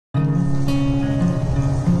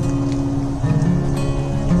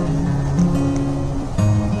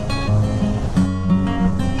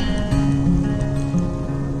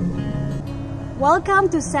Welcome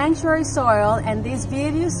to Sanctuary Soil and this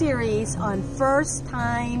video series on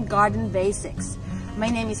first-time garden basics. My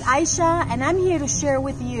name is Aisha and I'm here to share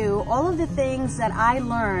with you all of the things that I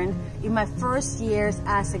learned in my first years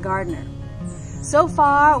as a gardener. So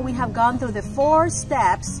far, we have gone through the 4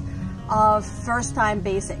 steps of first-time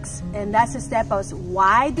basics. And that's the step of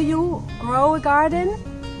why do you grow a garden?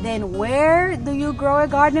 Then where do you grow a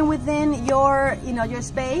garden within your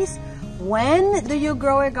space? When do you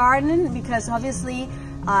grow a garden? Because obviously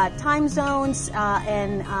time zones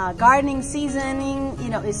and gardening seasoning,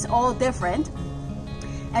 is all different.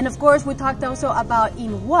 And of course, we talked also about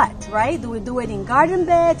in what, right? Do we do it in garden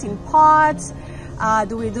beds, in pots?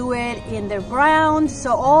 Do we do it in the ground?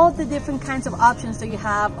 So all the different kinds of options that you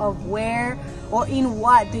have of where or in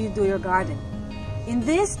what do you do your garden. In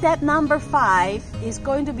this step number 5 is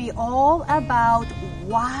going to be all about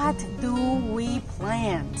what do we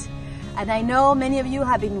plant. And I know many of you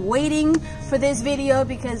have been waiting for this video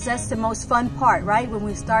because that's the most fun part, right? When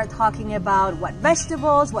we start talking about what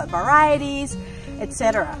vegetables, what varieties,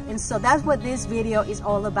 etc. And so that's what this video is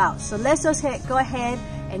all about. So let's just go ahead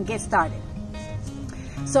and get started.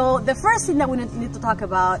 So the first thing that we need to talk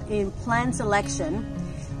about in plant selection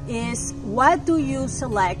is what do you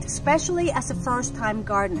select, especially as a first-time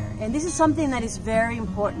gardener. And this is something that is very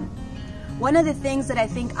important. One of the things that I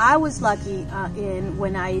think I was lucky in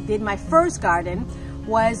when I did my first garden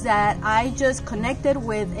was that I just connected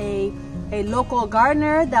with a local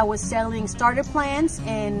gardener that was selling starter plants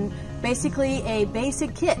and basically a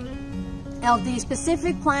basic kit of the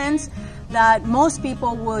specific plants that most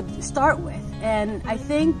people would start with. And I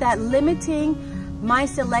think that limiting my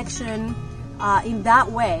selection in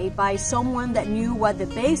that way by someone that knew what the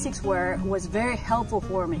basics were was very helpful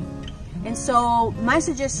for me. And so my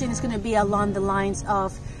suggestion is going to be along the lines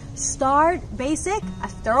of start basic.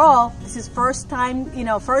 After all, this is first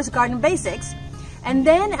garden basics. And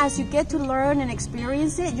then as you get to learn and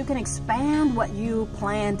experience it, you can expand what you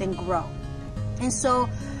plant and grow. And so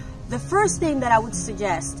the first thing that I would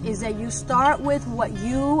suggest is that you start with what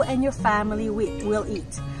you and your family will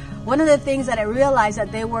eat. One of the things that I realized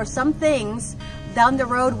that there were some things down the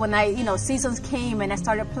road when seasons came and I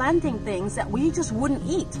started planting things that we just wouldn't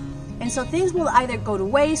eat. And so things will either go to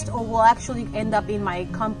waste or will actually end up in my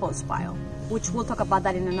compost pile, which we'll talk about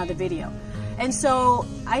that in another video. And so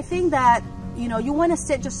I think that, you want to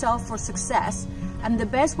set yourself for success. And the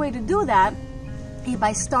best way to do that is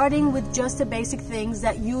by starting with just the basic things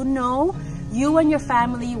that you and your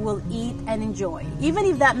family will eat and enjoy, even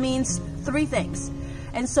if that means 3 things.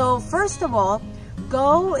 And so first of all,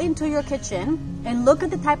 go into your kitchen and look at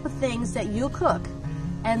the type of things that you cook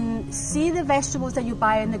and see the vegetables that you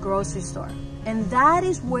buy in the grocery store. And that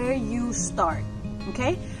is where you start,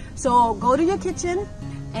 okay? So go to your kitchen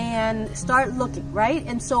and start looking, right?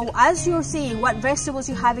 And so as you're seeing what vegetables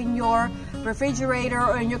you have in your refrigerator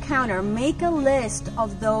or in your counter, make a list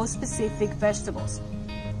of those specific vegetables,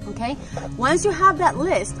 okay? Once you have that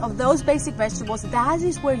list of those basic vegetables, that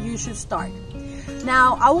is where you should start.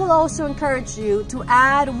 Now, I will also encourage you to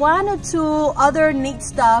add 1 or 2 other neat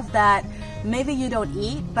stuff that maybe you don't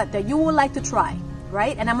eat, but that you would like to try,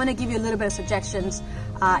 right? And I'm going to give you a little bit of suggestions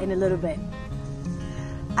in a little bit.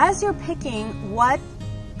 As you're picking what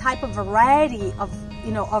type of variety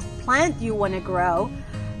of plant you want to grow,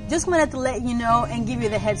 just wanted to let you know and give you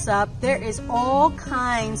the heads up, there is all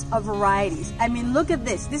kinds of varieties. I mean, look at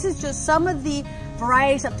this. This is just some of the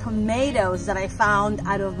varieties of tomatoes that I found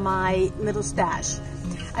out of my little stash.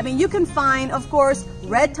 I mean, you can find, of course,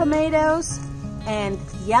 red tomatoes and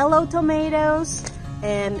yellow tomatoes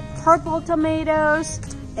and purple tomatoes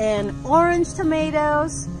and orange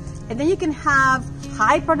tomatoes. And then you can have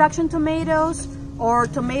high production tomatoes or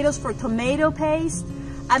tomatoes for tomato paste.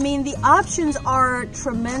 I mean, the options are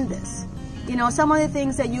tremendous. Some of the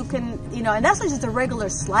things that you can, and that's not just a regular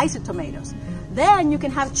slice of tomatoes. Then you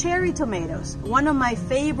can have cherry tomatoes. One of my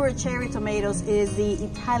favorite cherry tomatoes is the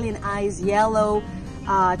Italian Ice yellow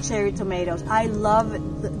cherry tomatoes. I love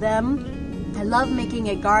them. I love making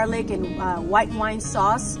a garlic and white wine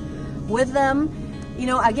sauce with them.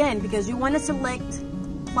 Again, because you want to select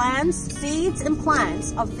plants, seeds and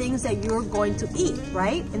plants of things that you're going to eat,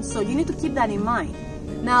 right? And so you need to keep that in mind.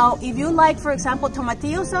 Now, if you like, for example,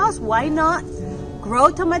 tomatillo sauce, why not grow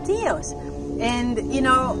tomatillos? And,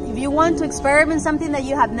 if you want to experiment something that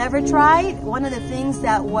you have never tried, one of the things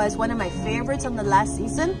that was one of my favorites on the last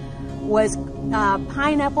season was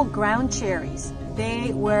pineapple ground cherries.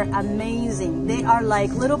 They were amazing. They are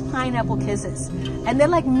like little pineapple kisses. And they're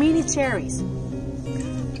like mini cherries.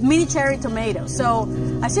 Mini cherry tomatoes. So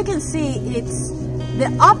as you can see,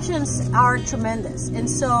 the options are tremendous. And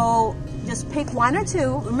so just pick one or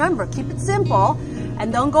two. Remember, keep it simple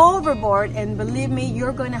and don't go overboard, and believe me,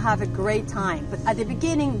 you're going to have a great time. But at the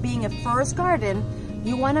beginning, being a first garden,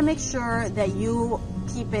 you want to make sure that you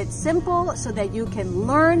keep it simple so that you can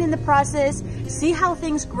learn in the process, see how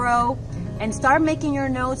things grow, and start making your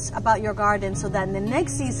notes about your garden so that in the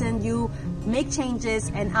next season you make changes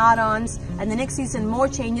and add-ons, and the next season more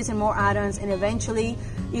changes and more add-ons, and eventually,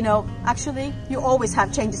 you know, actually you always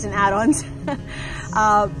have changes and add-ons.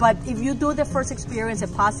 But if you do the first experience a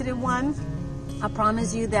positive one, I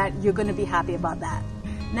promise you that you're going to be happy about that.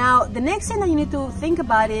 Now, the next thing that you need to think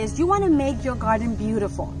about is you want to make your garden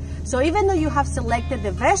beautiful. So even though you have selected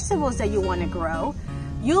the vegetables that you want to grow,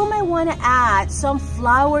 you may want to add some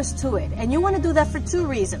flowers to it. And you want to do that for two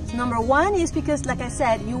reasons. Number one is because, like I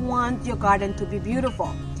said, you want your garden to be beautiful.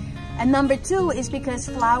 And number two is because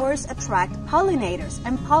flowers attract pollinators,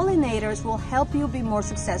 and pollinators will help you be more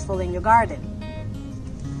successful in your garden.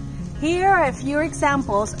 Here are a few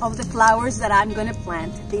examples of the flowers that I'm going to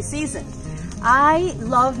plant this season. I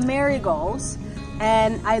love marigolds,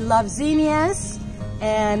 and I love zinnias,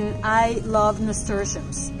 and I love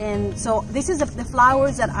nasturtiums. And so this is the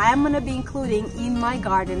flowers that I'm going to be including in my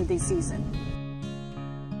garden this season.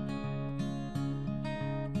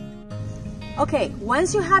 Okay,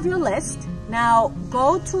 once you have your list, now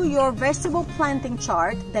go to your vegetable planting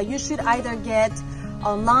chart that you should either get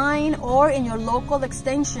online or in your local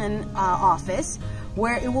extension office,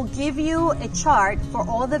 where it will give you a chart for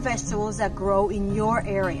all the vegetables that grow in your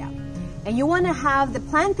area. And you want to have the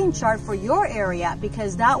planting chart for your area,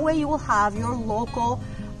 because that way you will have your local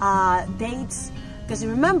dates. Because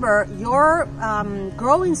remember, your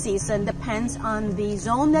growing season depends on the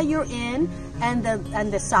zone that you're in and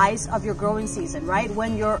the size of your growing season, right?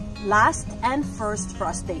 When your last and first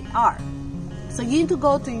frost date are. So you need to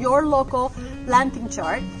go to your local planting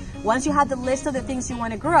chart. Once you have the list of the things you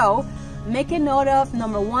want to grow, make a note of,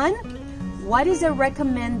 number one, what is the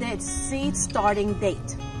recommended seed starting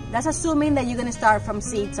date? That's assuming that you're going to start from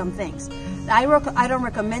seed some things. I don't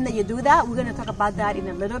recommend that you do that. We're going to talk about that in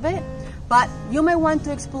a little bit. But you may want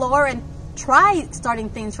to explore and try starting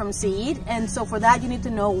things from seed. And so for that, you need to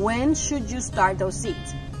know when should you start those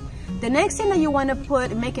seeds. The next thing that you want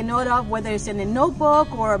to make a note of, whether it's in a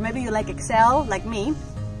notebook or maybe you like Excel, like me,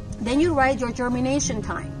 then you write your germination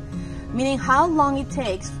time, meaning how long it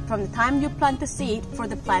takes from the time you plant the seed for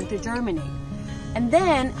the plant to germinate. And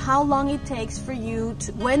then how long it takes for you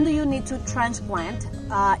to, when do you need to transplant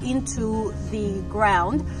into the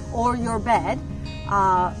ground or your bed,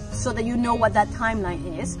 so that you know what that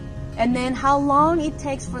timeline is. And then how long it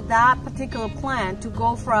takes for that particular plant to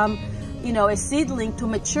go from, you know, a seedling to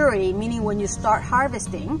maturity, meaning when you start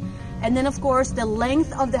harvesting. And then of course the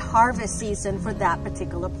length of the harvest season for that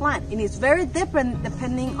particular plant. And it's very different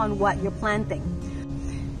depending on what you're planting.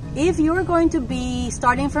 If you're going to be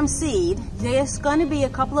starting from seed, there's going to be a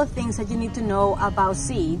couple of things that you need to know about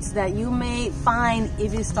seeds that you may find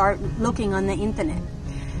if you start looking on the internet.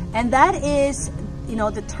 And that is, you know,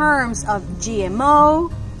 the terms of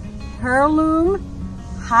GMO, heirloom,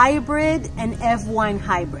 hybrid, and F1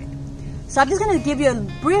 hybrid. So I'm just going to give you a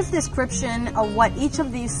brief description of what each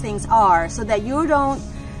of these things are so that you don't,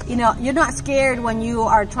 you know, you're not scared when you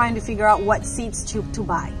are trying to figure out what seeds to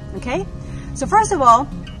buy, okay? So first of all,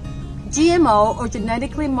 GMO, or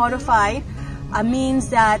genetically modified, means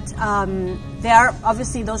that they are,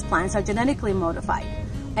 obviously those plants are genetically modified.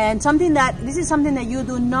 And this is something that you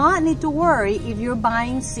do not need to worry if you're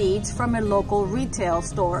buying seeds from a local retail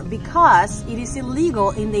store, because it is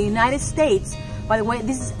illegal in the United States. By the way,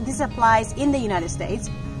 this applies in the United States.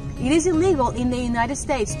 It is illegal in the United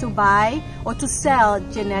States to buy or to sell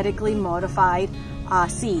genetically modified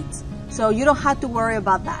seeds. So you don't have to worry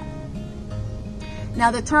about that. Now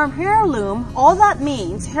the term heirloom, all that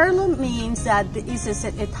means, heirloom means that it's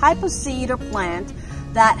a type of seed or plant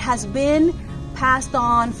that has been passed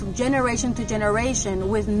on from generation to generation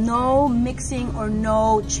with no mixing or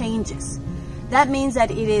no changes. That means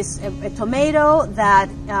that it is a tomato, that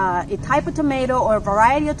a type of tomato or a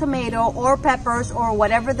variety of tomato or peppers or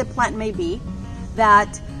whatever the plant may be,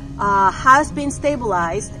 that has been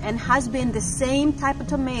stabilized and has been the same type of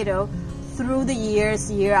tomato through the years,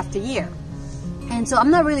 year after year. And so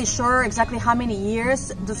I'm not really sure exactly how many years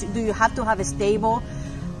do you have to have a stable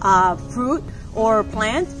fruit or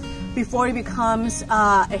plant before it becomes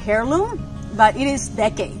a heirloom. But it is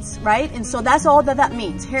decades, right? And so that's all that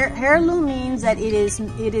means. Heirloom means that it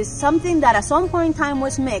is something that at some point in time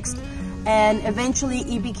was mixed and eventually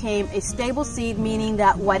it became a stable seed, meaning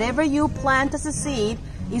that whatever you plant as a seed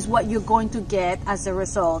is what you're going to get as a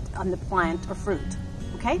result on the plant or fruit,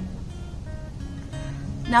 okay?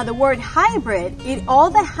 Now the word hybrid, all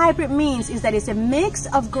the hybrid means is that it's a mix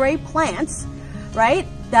of great plants, right?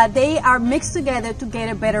 That they are mixed together to get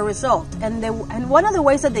a better result. And one of the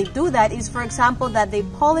ways that they do that is, for example, that they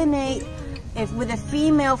pollinate with a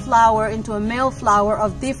female flower into a male flower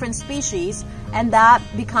of different species, and that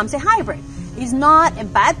becomes a hybrid. It's not a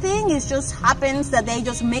bad thing, it just happens that they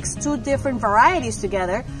just mix two different varieties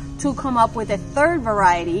together to come up with a third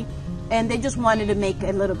variety, and they just wanted to make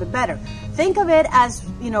it a little bit better. Think of it as,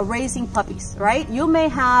 raising puppies, right? You may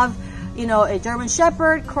have, a German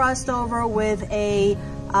Shepherd crossed over with a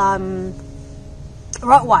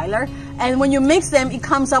Rottweiler, and when you mix them, it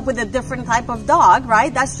comes up with a different type of dog,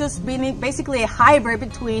 right? That's just basically a hybrid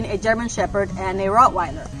between a German Shepherd and a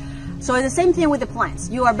Rottweiler. So it's the same thing with the plants.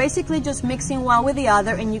 You are basically just mixing one with the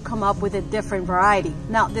other, and you come up with a different variety.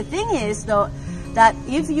 Now, the thing is, though, that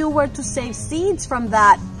if you were to save seeds from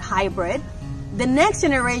that hybrid, the next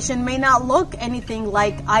generation may not look anything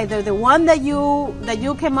like either the one that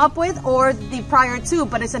you came up with or the prior two,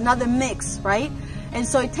 but it's another mix, right? And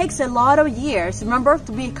so it takes a lot of years. Remember,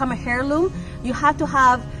 to become a heirloom, you have to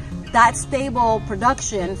have that stable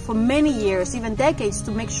production for many years, even decades,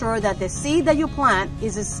 to make sure that the seed that you plant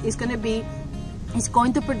is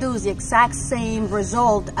going to produce the exact same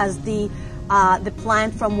result as the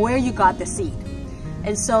plant from where you got the seed.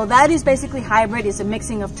 And so that is basically hybrid, is a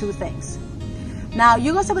mixing of two things. Now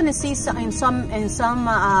you're also going to see in some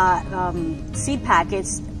seed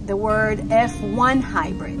packets the word F1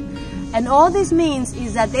 hybrid. And all this means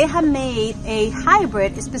is that they have made a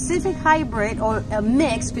hybrid, a specific hybrid or a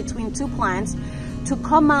mix between two plants to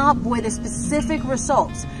come up with a specific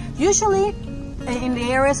results. Usually in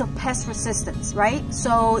the areas of pest resistance, right?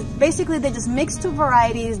 So basically they just mix two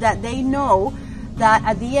varieties that they know that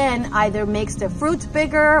at the end either makes the fruits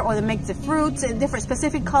bigger, or they make the fruits a different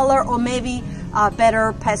specific color, or maybe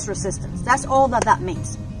better pest resistance. That's all that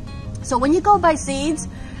means. So when you go buy seeds,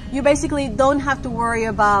 you basically don't have to worry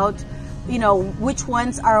about which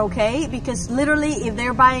ones are okay, because literally if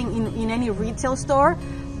they're buying in any retail store,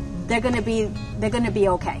 they're gonna be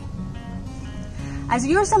okay. As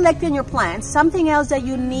you're selecting your plants, something else that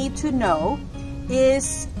you need to know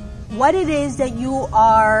is what it is that you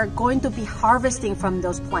are going to be harvesting from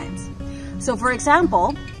those plants. So for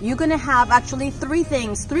example, you're going to have actually three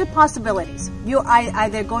possibilities. You're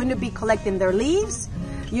either going to be collecting their leaves,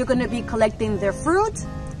 you're going to be collecting their fruit,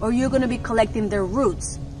 or you're going to be collecting their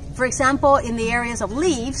roots. For example, in the areas of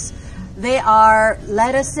leaves, they are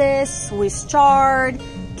lettuces, Swiss chard,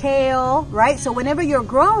 kale, right? So whenever you're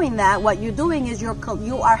growing that, what you're doing is you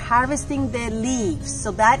are harvesting the leaves.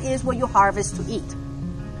 So that is what you harvest to eat.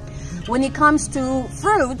 When it comes to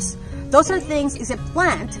fruits, those are things, is a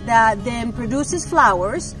plant that then produces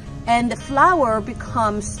flowers, and the flower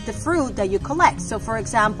becomes the fruit that you collect. So for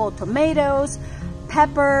example, tomatoes,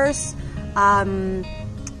 peppers,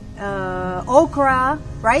 okra,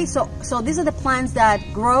 right? So these are the plants that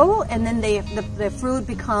grow, and then the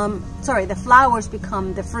flowers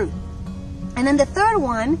become the fruit. And then the third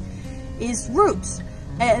one is roots.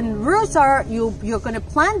 And roots are, you're going to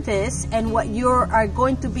plant this, and what you are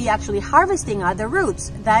going to be actually harvesting are the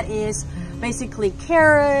roots. That is basically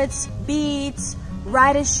carrots, beets,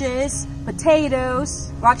 radishes,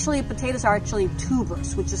 potatoes. Well, actually, potatoes are actually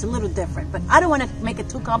tubers, which is a little different, but I don't want to make it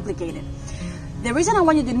too complicated. The reason I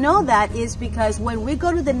want you to know that is because when we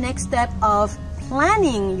go to the next step of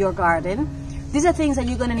planning your garden, these are things that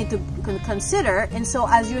you're going to need to consider. And so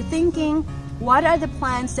as you're thinking, what are the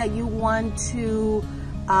plants that you want to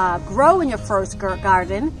grow in your first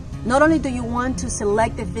garden, not only do you want to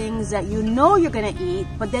select the things that you know you're going to eat,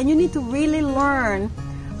 but then you need to really learn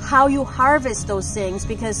how you harvest those things,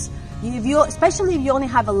 because especially if you only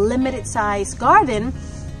have a limited size garden,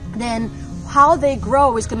 then how they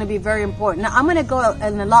grow is going to be very important. Now I'm going to go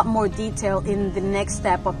in a lot more detail in the next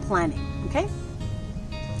step of planning, okay?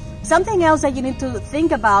 Something else that you need to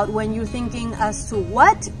think about when you're thinking as to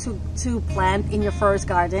what to plant in your first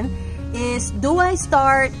garden is, do I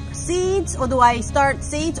start seeds, or do I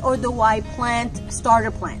plant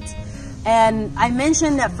starter plants? And I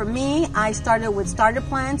mentioned that for me, I started with starter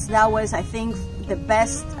plants. That was, I think, the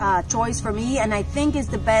best choice for me, and I think is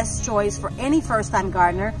the best choice for any first-time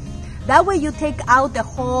gardener. That way you take out the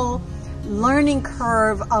whole learning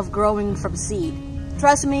curve of growing from seed.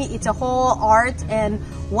 Trust me, it's a whole art, and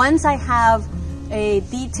once I have a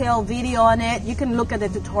detailed video on it, you can look at the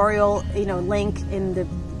tutorial, link in the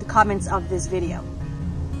comments of this video.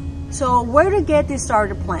 So where to get these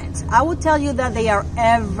starter plants? I will tell you that they are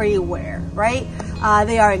everywhere, right?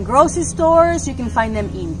 They are in grocery stores. You can find them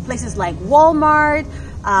in places like Walmart.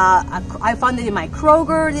 I found it in my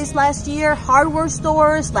Kroger this last year, hardware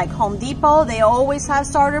stores like Home Depot, they always have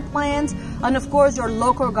starter plants. And of course, your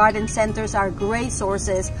local garden centers are great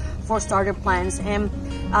sources for starter plants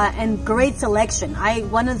and great selection.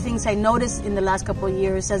 One of the things I noticed in the last couple of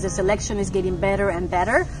years is the selection is getting better and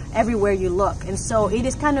better everywhere you look. And so it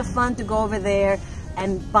is kind of fun to go over there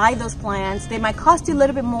and buy those plants. They might cost you a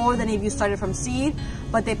little bit more than if you started from seed,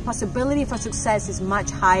 but the possibility for success is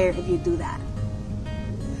much higher if you do that.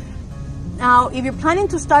 Now, if you're planning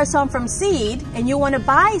to start some from seed and you want to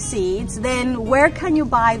buy seeds, then where can you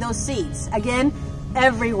buy those seeds? Again,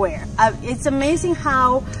 everywhere. It's amazing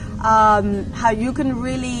how you can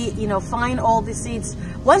really, find all the seeds.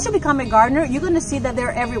 Once you become a gardener, you're going to see that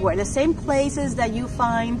they're everywhere. The same places that you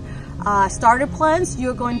find starter plants,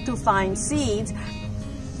 you're going to find seeds.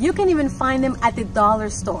 You can even find them at the dollar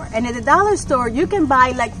store. And at the dollar store, you can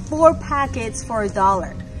buy like 4 packets for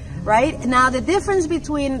 $1. Right? Now, the difference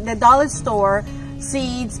between the dollar store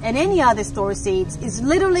seeds and any other store seeds is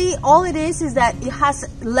literally all it is that it has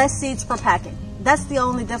less seeds per packet. That's the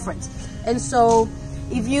only difference. And so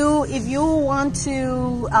if you want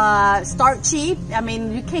to start cheap, I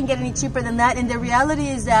mean, you can't get any cheaper than that. And the reality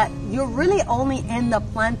is that you really only end up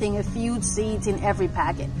planting a few seeds in every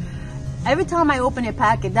packet. Every time I open a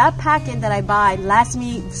packet, that packet that I buy lasts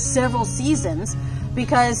me several seasons,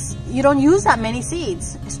 because you don't use that many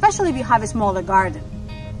seeds, especially if you have a smaller garden.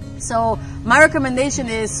 So my recommendation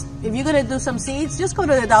is, if you're gonna do some seeds, just go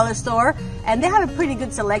to the dollar store, and they have a pretty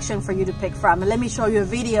good selection for you to pick from. And let me show you a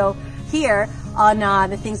video here on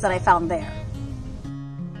the things that I found there.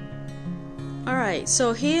 Alright,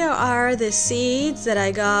 so here are the seeds that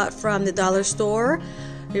I got from the dollar store.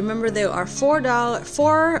 Remember, there are 4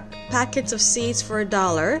 packets of seeds for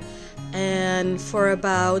 $1. And for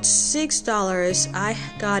about $6, I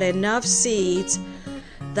got enough seeds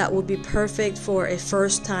that would be perfect for a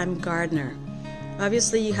first-time gardener.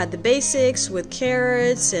 Obviously, you had the basics with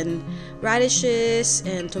carrots and radishes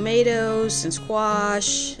and tomatoes and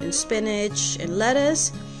squash and spinach and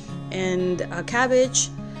lettuce and cabbage.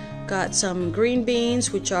 Got some green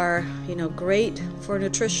beans, which are, great for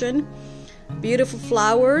nutrition. Beautiful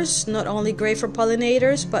flowers, not only great for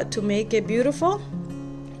pollinators, but to make it beautiful.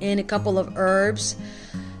 And a couple of herbs.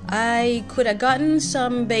 I could have gotten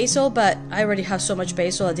some basil, but I already have so much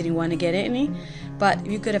basil I didn't want to get any. But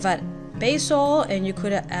you could have had basil, and you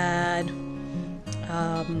could have add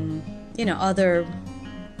other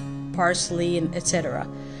parsley and etc.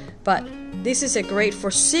 But this is a great for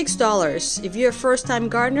 $6. If you're a first-time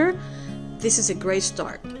gardener, this is a great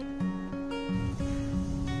start.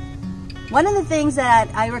 One of the things that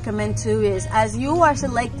I recommend too is, as you are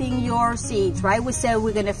selecting your seeds, right? We said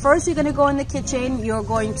you're gonna go in the kitchen, you're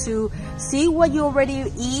going to see what you already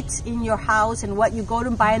eat in your house and what you go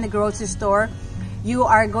to buy in the grocery store. You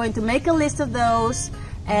are going to make a list of those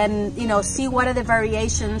and see what are the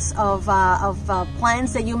variations of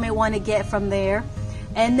plants that you may want to get from there.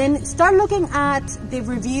 And then start looking at the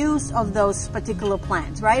reviews of those particular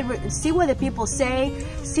plants, right? See what the people say,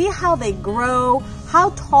 see how they grow, how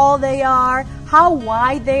tall they are, how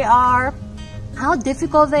wide they are, how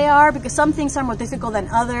difficult they are, because some things are more difficult than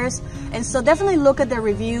others. And so definitely look at the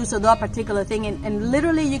reviews of that particular thing, and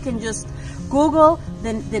literally you can just Google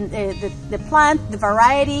the plant, the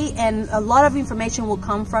variety, and a lot of information will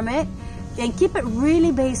come from it. And keep it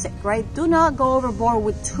really basic, right? Do not go overboard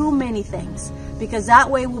with too many things, because that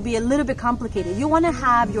way will be a little bit complicated. You want to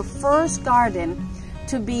have your first garden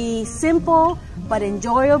to be simple but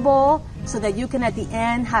enjoyable, so that you can at the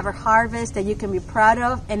end have a harvest that you can be proud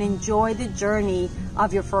of and enjoy the journey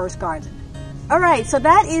of your first garden. All right, so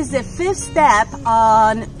that is the 5th step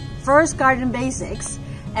on First Garden Basics,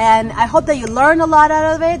 and I hope that you learned a lot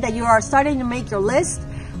out of it, that you are starting to make your list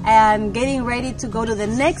and getting ready to go to the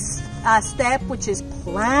next step, which is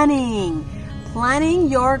planning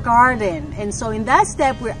your garden. And so in that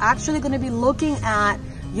step, we're actually going to be looking at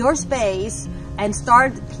your space and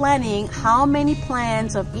start planning how many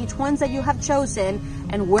plants of each ones that you have chosen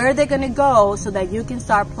and where they're going to go, so that you can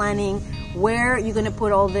start planning where you're going to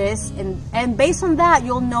put all this, and based on that,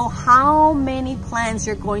 you'll know how many plants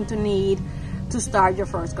you're going to need to start your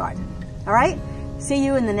first garden. All right, see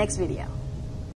you in the next video.